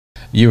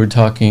you were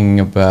talking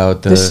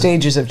about the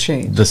stages of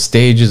change. The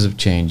stages of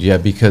change, yeah,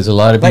 because a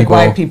lot of like people...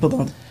 why people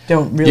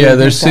don't really... Yeah,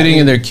 they're sitting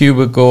in their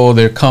cubicle,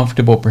 they're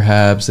comfortable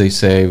perhaps, they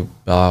say,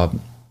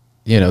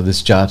 you know,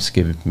 this job's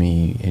giving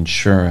me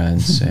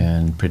insurance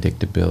and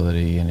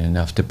predictability and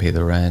enough to pay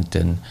the rent,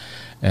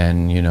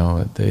 and you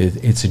know,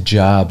 it's a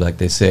job, like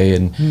they say,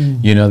 and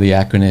you know, the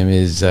acronym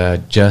is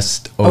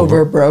just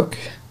over broke.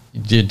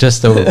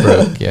 Just over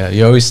broke. Yeah,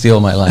 you always steal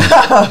my line.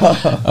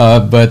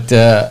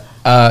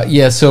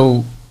 Yeah.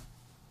 So,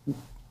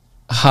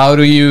 how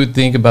do you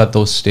think about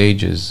those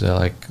stages?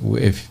 Like,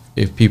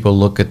 if people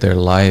look at their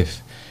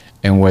life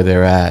and where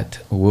they're at,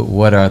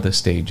 what are the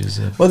stages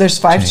of Well, there's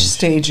 5 change?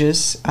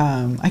 stages.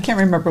 I can't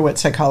remember what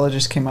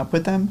psychologists came up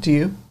with them. Do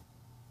you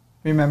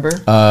remember?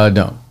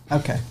 No.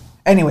 Okay.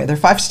 Anyway, there are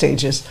 5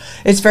 stages.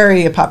 It's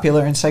very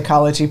popular in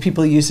psychology.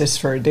 People use this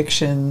for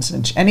addictions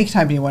and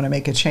anytime you want to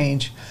make a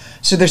change.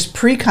 So there's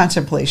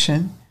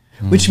pre-contemplation,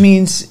 which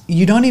means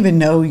you don't even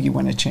know you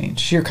want to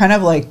change. You're kind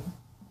of like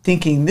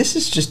thinking, this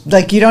is just,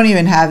 like you don't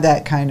even have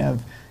that kind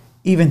of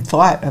even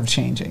thought of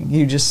changing.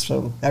 You just,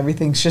 so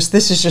everything's just,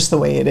 this is just the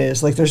way it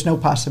is. Like there's no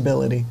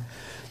possibility.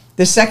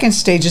 The second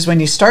stage is when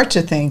you start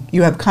to think,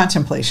 you have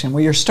contemplation,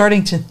 where you're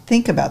starting to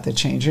think about the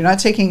change. You're not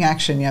taking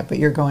action yet, but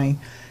you're going,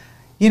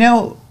 you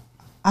know,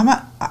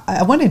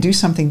 I want to do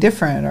something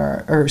different,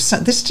 or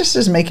this just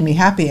isn't making me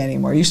happy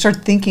anymore. You start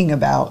thinking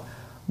about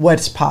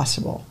what's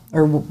possible,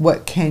 or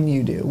what can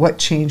you do? What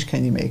change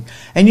can you make?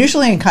 And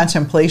usually in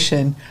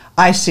contemplation,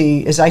 I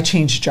see is I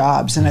change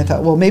jobs, and I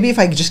thought, well, maybe if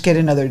I could just get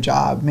another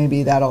job,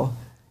 maybe that'll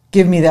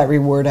give me that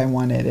reward I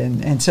wanted.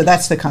 And so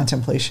that's the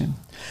contemplation.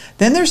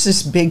 Then there's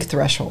this big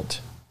threshold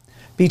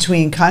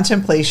between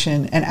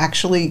contemplation and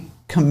actually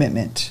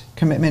commitment.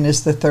 Commitment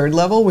is the third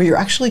level, where you're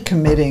actually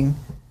committing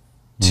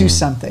to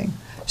something.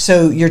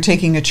 So you're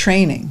taking a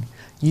training.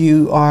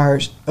 You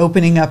are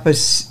opening up a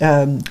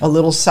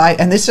little site.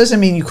 And this doesn't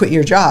mean you quit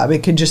your job.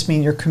 It could just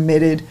mean you're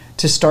committed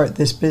to start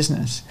this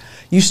business.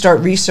 You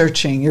start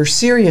researching. You're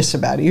serious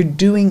about it. You're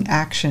doing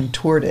action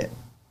toward it.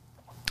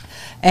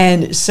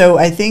 And so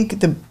I think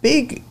the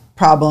big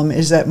problem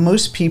is that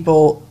most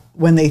people,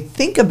 when they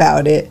think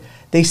about it,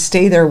 they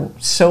stay there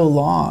so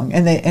long.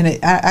 And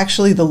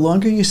actually, the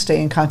longer you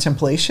stay in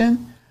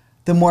contemplation,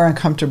 the more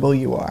uncomfortable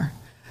you are.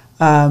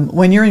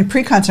 When you're in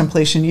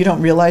pre-contemplation, you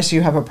don't realize you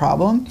have a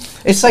problem.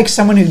 It's like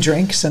someone who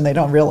drinks and they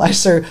don't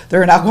realize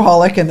they're an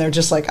alcoholic, and they're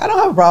just like, I don't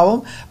have a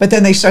problem. But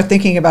then they start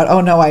thinking about,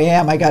 oh no,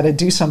 I got to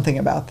do something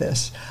about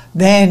this.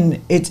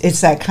 Then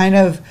it's that kind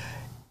of,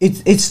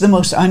 it's the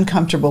most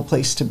uncomfortable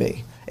place to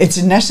be. It's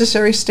a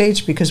necessary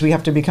stage because we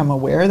have to become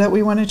aware that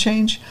we want to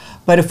change.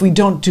 But if we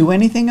don't do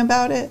anything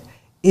about it,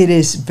 it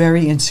is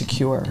very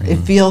insecure. It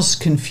feels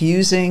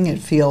confusing. It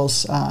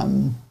feels...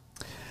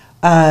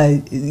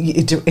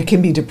 it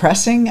can be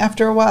depressing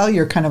after a while.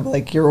 You're kind of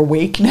like, you're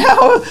awake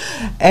now.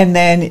 And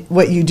then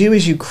what you do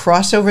is you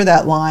cross over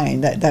that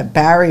line, that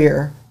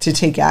barrier to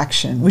take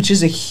action, which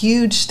is a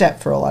huge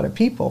step for a lot of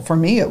people. For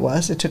me, it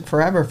was. It took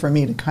forever for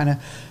me to kind of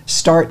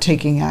start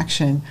taking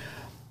action.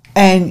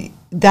 And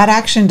that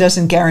action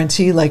doesn't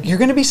guarantee, like, you're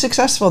going to be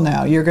successful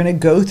now. You're going to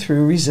go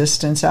through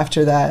resistance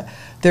after that.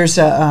 There's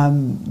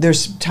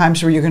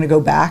times where you're going to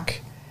go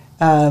back.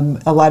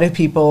 A lot of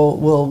people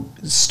will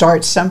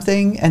start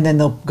something and then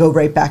they'll go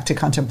right back to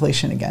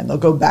contemplation again. They'll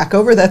go back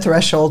over that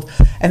threshold,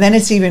 and then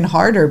it's even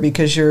harder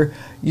because you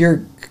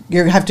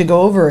have to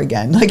go over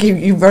again. Like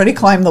you've already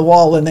climbed the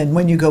wall, and then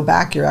when you go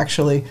back, you're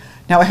actually,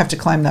 now I have to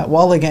climb that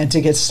wall again to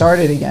get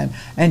started again.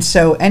 And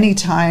so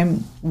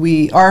anytime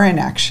we are in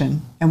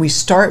action and we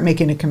start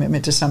making a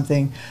commitment to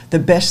something, the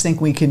best thing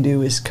we can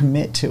do is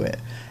commit to it.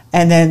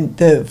 And then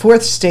the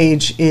fourth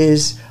stage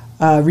is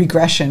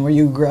regression, where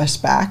you regress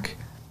back.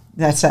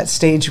 That's that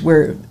stage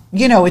where,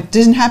 you know, it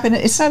doesn't happen.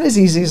 It's not as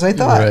easy as I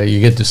thought. Right, you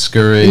get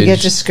discouraged. You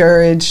get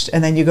discouraged,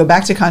 and then you go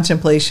back to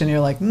contemplation. You're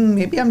like,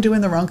 maybe I'm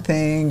doing the wrong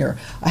thing, or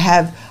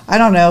I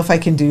don't know if I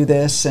can do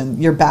this,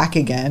 and you're back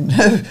again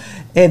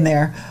in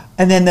there.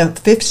 And then the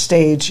fifth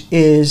stage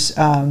is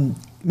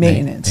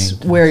maintenance,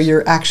 where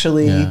you're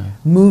actually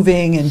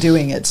moving and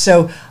doing it.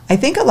 So I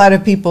think a lot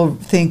of people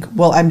think,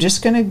 well, I'm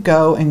just going to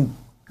go and,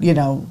 you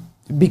know,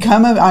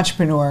 become an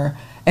entrepreneur,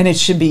 and it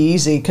should be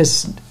easy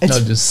because it's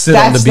just sit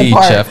on the beach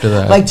after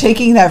that. Like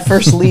taking that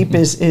first leap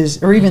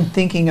is, or even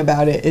thinking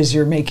about it is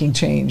you're making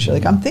change.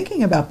 Like I'm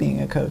thinking about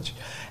being a coach.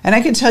 And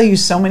I can tell you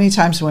so many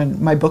times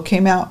when my book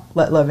came out,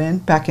 Let Love In,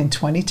 back in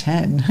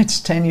 2010,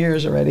 it's 10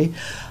 years already,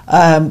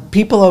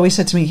 people always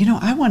said to me, you know,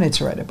 I wanted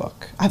to write a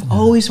book. I've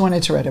always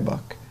wanted to write a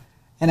book.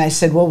 And I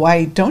said, well,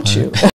 why don't you?